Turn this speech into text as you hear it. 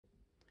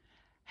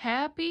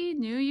Happy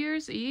New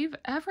Year's Eve,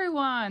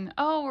 everyone!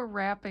 Oh, we're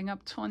wrapping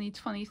up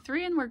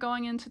 2023 and we're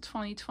going into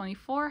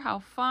 2024. How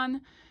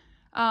fun!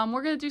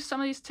 We're going to do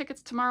some of these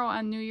tickets tomorrow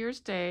on New Year's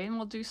Day, and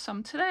we'll do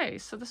some today.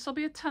 So this will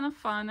be a ton of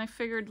fun. I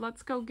figured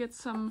let's go get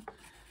some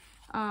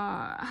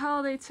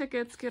holiday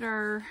tickets, get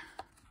our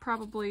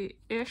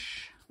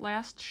probably-ish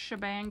last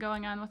shebang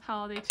going on with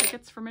holiday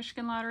tickets for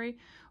Michigan Lottery.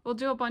 We'll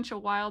do a bunch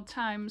of wild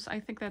times.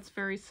 I think that's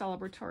very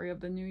celebratory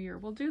of the new year.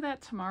 We'll do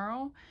that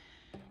tomorrow.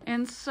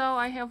 And so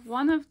I have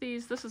one of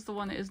these. This is the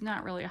one that is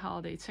not really a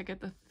holiday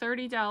ticket. The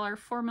 $30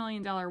 $4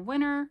 million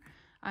winner.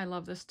 I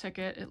love this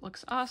ticket. It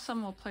looks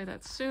awesome. We'll play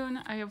that soon.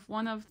 I have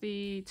one of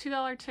the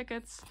 $2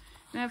 tickets.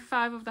 And I have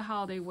 5 of the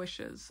holiday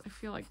wishes. I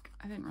feel like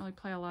I didn't really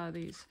play a lot of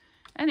these.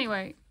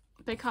 Anyway,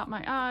 they caught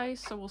my eye.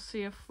 So we'll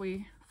see if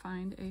we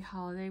find a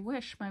holiday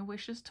wish. My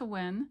wish is to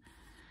win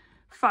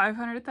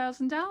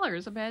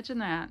 $500,000. Imagine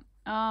that.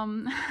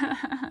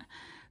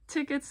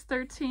 Tickets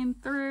 13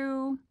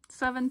 through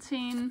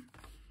 17.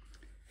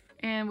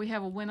 And we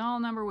have a win all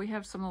number. We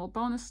have some little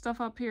bonus stuff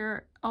up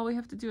here. All we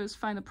have to do is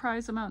find the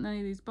prize amount in any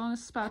of these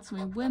bonus spots and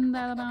we win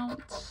that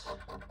amount.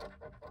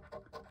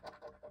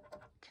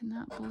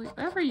 Cannot believe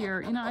every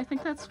year, you know, I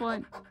think that's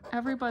what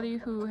everybody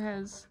who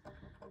has,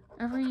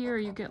 every year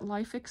you get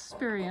life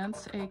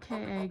experience,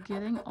 aka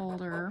getting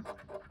older.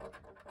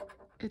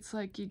 It's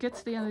like you get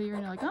to the end of the year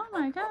and you're like, oh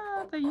my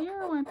god, the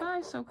year went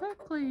by so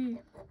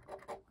quickly.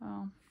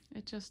 Well,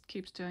 it just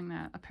keeps doing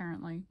that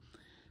apparently.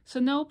 So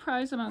no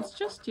prize amounts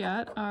just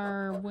yet.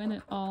 Our win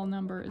it all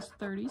number is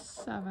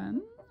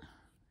 37.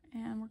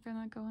 And we're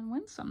gonna go and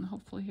win some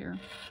hopefully here.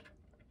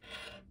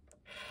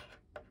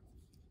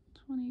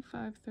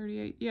 25,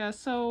 38. Yeah,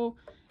 so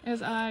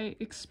as I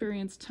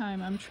experience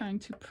time, I'm trying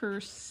to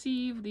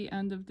perceive the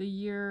end of the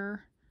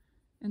year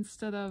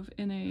instead of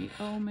in a,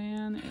 oh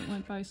man, it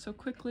went by so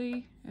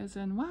quickly, as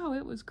in, wow,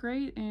 it was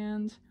great,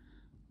 and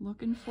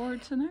looking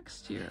forward to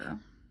next year.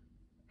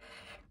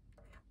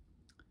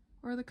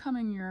 Or the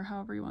coming year,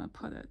 however you want to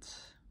put it.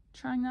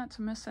 Trying not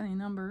to miss any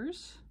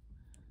numbers.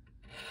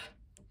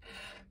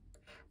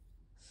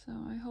 So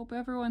I hope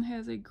everyone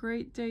has a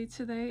great day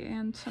today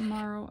and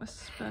tomorrow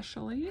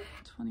especially.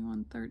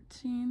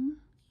 2113.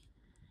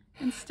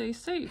 And stay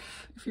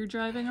safe. If you're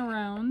driving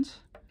around,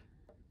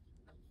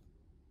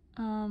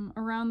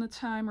 around the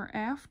time or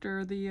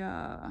after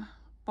the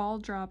ball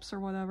drops or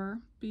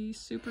whatever, be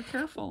super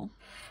careful.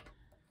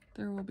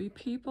 There will be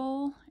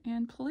people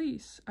and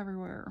police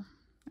everywhere.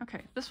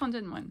 Okay, this one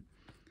didn't win.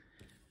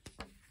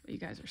 But you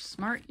guys are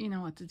smart. You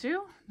know what to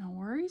do. No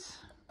worries.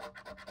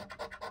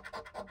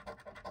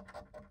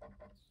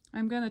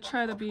 I'm going to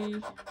try to be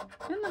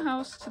in the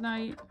house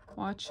tonight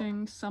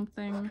watching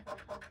something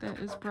that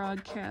is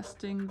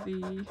broadcasting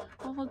the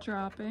ball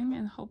dropping,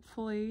 and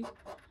hopefully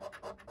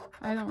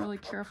I don't really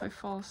care if I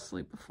fall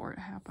asleep before it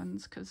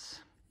happens because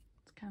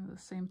it's kind of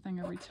the same thing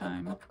every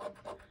time.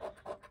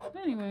 But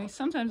anyway,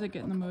 sometimes I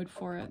get in the mood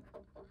for it.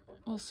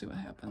 We'll see what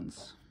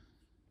happens.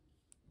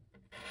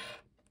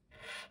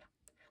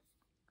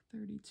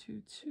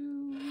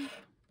 32-2,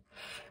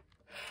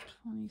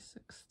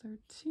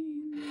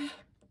 26-13,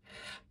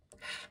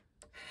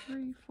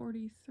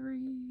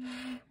 343,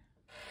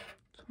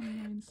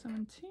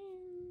 29-17,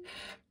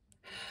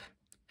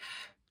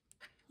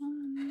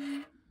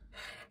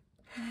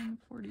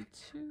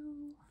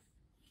 142,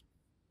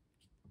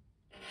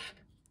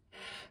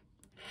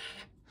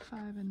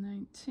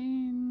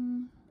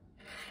 5-19,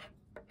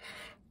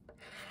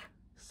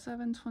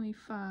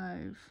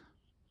 725.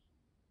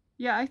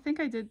 Yeah, I think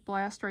I did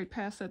blast right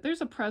past that.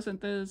 There's a present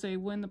that is a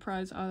win the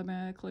prize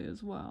automatically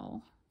as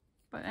well.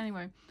 But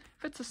anyway,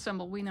 if it's a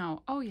symbol, we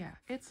know. Oh yeah,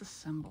 it's a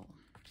symbol.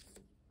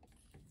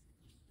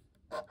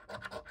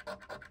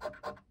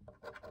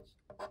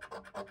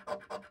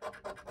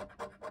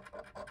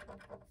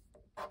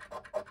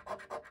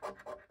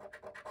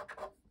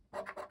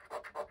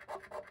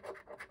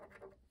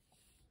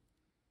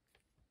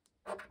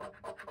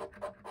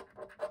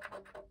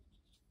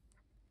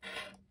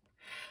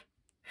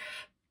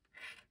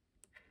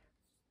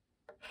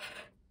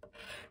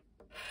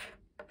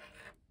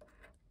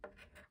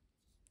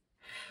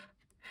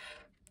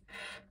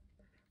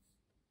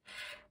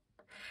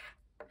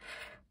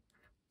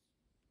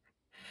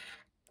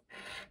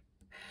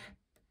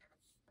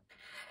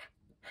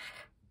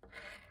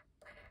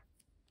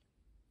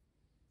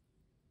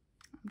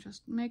 I'm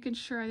just making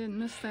sure I didn't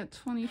miss that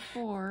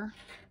 24.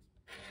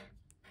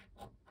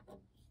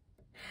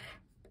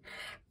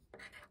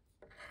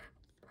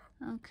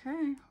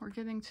 Okay, we're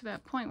getting to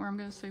that point where I'm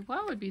going to say,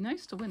 wow, it'd be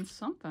nice to win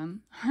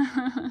something.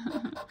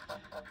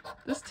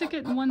 This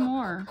ticket and one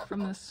more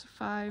from this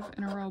 5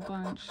 in a row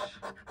bunch.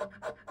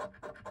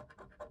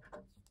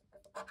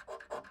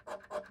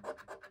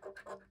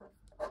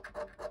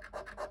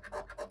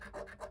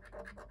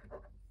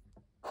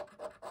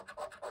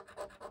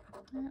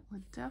 It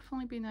would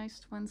definitely be nice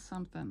to win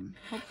something.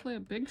 Hopefully a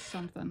big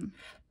something.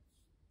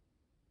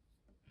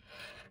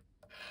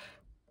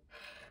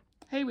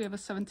 Hey, we have a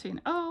 17.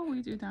 Oh,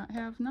 we do not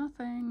have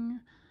nothing.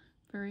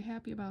 Very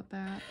happy about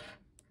that.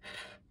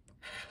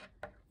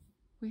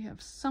 We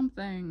have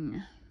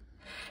something.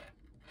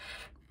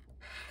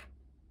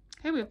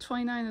 Hey, we have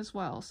 29 as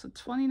well. So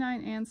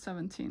 29 and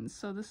 17.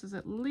 So this is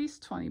at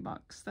least 20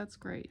 bucks. That's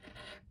great.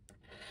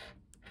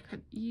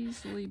 Could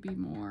easily be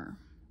more.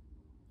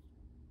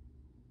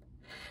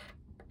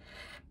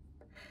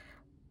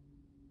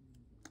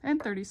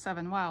 And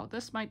 37. Wow,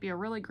 this might be a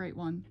really great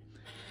one.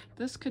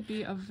 This could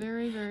be a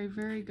very, very,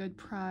 very good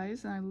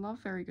prize, and I love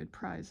very good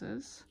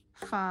prizes.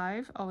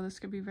 5. Oh, this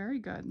could be very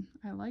good.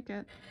 I like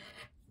it.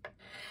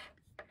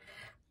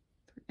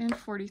 And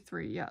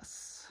 43.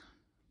 Yes.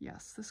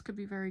 Yes, this could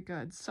be very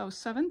good. So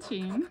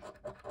 17.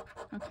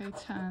 Okay,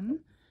 10.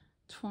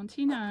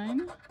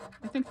 29.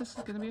 I think this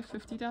is going to be a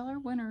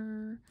 $50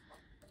 winner.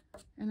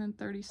 And then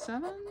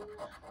 37.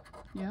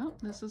 Yep,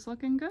 this is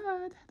looking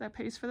good. That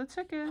pays for the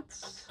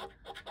tickets.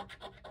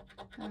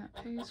 That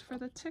pays for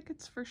the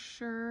tickets for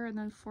sure. And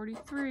then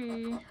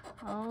 43.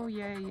 Oh,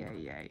 yay, yay,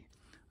 yay.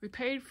 We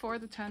paid for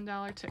the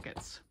 $10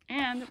 tickets.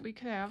 And we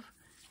could have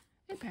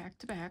a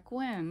back-to-back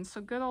win.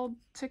 So good old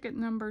ticket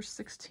number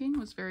 16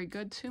 was very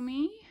good to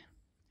me.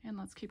 And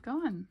let's keep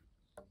going.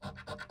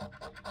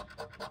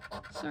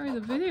 Sorry the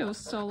video is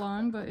so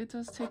long, but it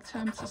does take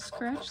time to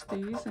scratch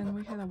these, and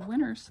we had a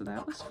winner, so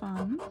that was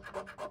fun.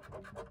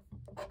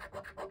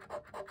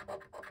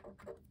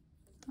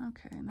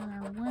 Okay, and then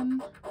our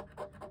win,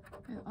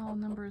 all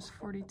number is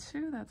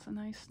 42. That's a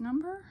nice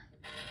number.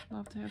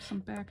 Love to have some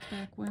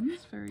back-to-back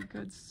wins. Very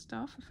good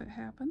stuff if it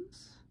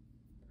happens.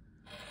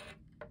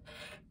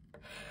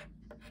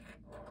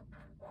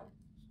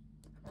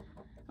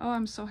 Oh,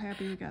 I'm so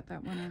happy we got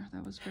that winner.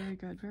 That was very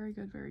good, very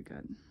good, very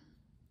good.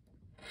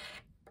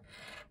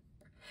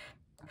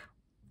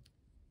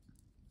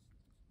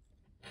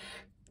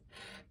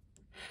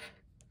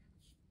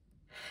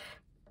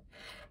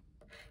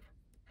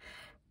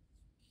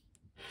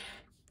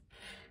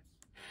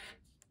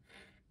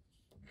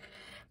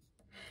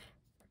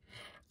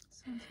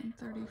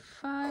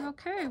 $17.35.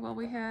 Okay, well,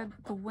 we had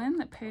the win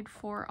that paid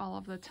for all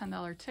of the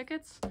 $10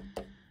 tickets.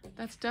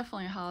 That's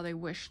definitely a holiday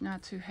wish,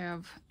 not to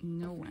have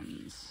no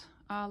wins.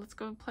 Let's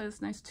go play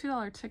this nice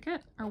 $2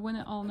 ticket. Our win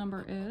it all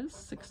number is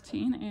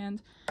 16,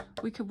 and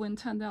we could win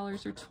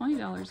 $10 or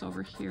 $20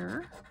 over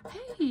here.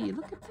 Hey,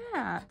 look at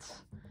that.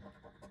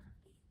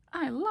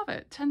 I love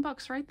it. 10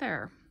 bucks right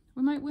there.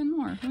 We might win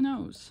more. Who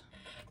knows?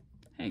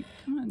 Hey,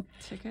 come on,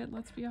 ticket.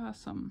 Let's be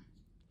awesome.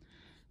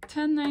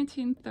 10,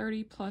 19,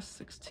 30 plus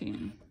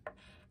 16.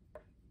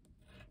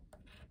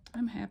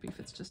 I'm happy if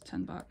it's just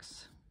 10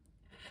 bucks.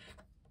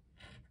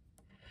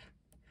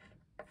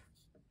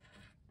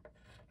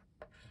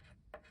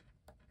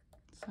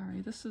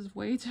 Sorry, this is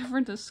way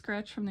different to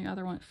scratch from the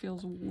other one. It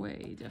feels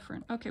way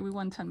different. Okay, we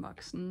won 10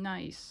 bucks.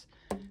 Nice.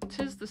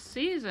 'Tis the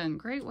season.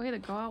 Great way to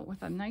go out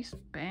with a nice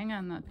bang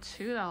on the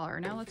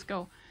 $2. Now let's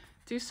go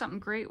do something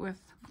great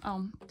with...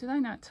 Oh, did I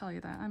not tell you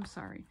that? I'm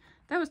sorry.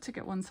 That was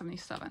ticket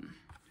 177.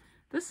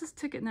 This is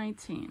ticket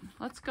 19.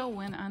 Let's go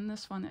win on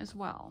this one as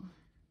well.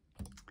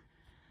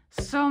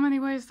 So many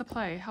ways to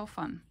play. How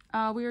fun.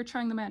 We are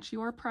trying to match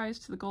your prize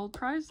to the gold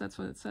prize. That's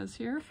what it says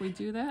here. If we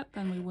do that,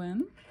 then we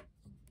win.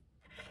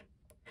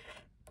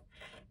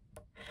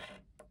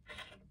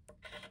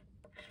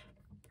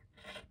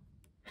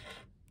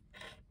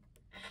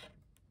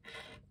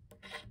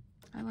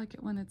 I like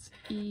it when it's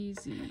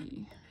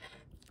easy.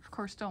 Of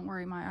course, don't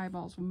worry, my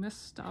eyeballs will miss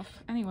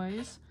stuff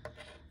anyways.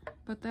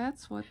 But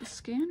that's what the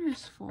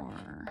scanner's for.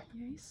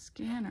 Yay,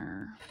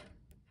 scanner.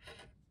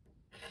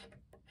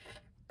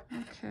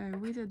 Okay,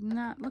 we did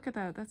not... Look at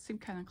that. That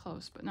seemed kind of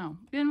close, but no.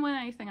 We didn't win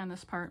anything on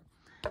this part.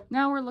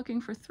 Now we're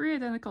looking for 3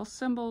 identical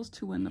symbols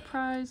to win the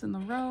prize in the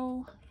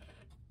row.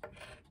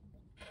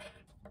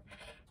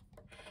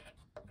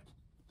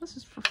 This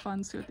is for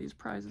fun, see what these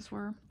prizes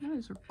were. Oh,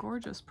 these are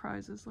gorgeous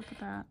prizes. Look at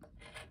that.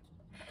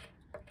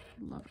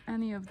 Love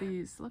any of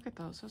these. Look at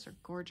those. Those are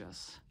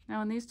gorgeous.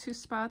 Now in these 2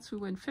 spots, we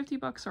win 50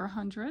 bucks or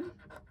 100.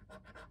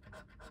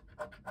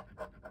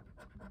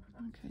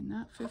 Okay,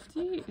 not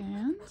 50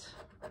 and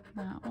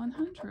not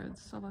 100.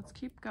 So let's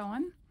keep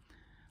going.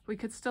 We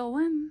could still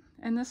win.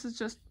 And this is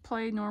just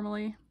play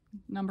normally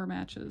number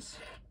matches.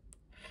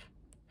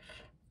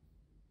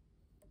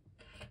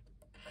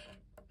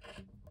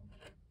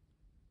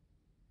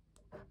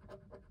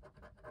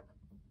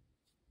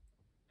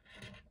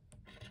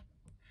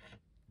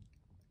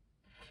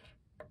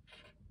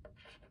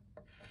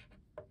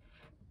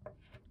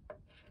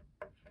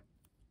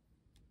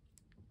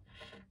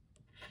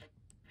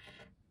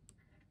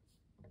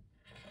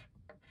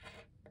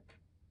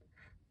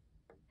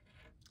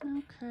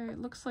 Okay, it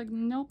looks like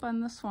nope on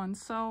this one.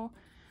 So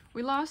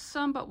we lost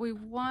some, but we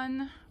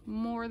won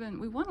more than,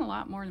 we won a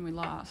lot more than we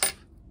lost.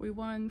 We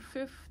won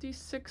 $50,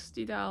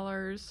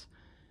 $60,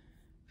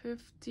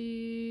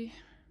 50,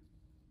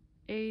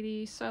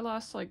 80. So I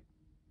lost like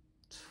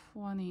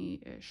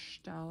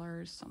 20-ish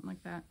dollars, something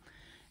like that.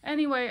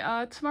 Anyway,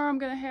 tomorrow I'm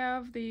going to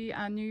have the,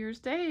 on New Year's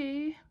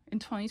Day in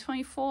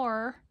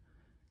 2024,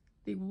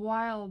 the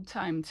Wild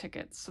Time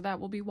tickets. So that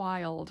will be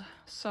wild.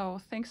 So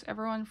thanks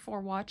everyone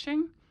for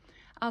watching.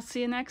 I'll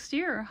see you next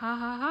year. Ha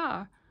ha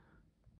ha.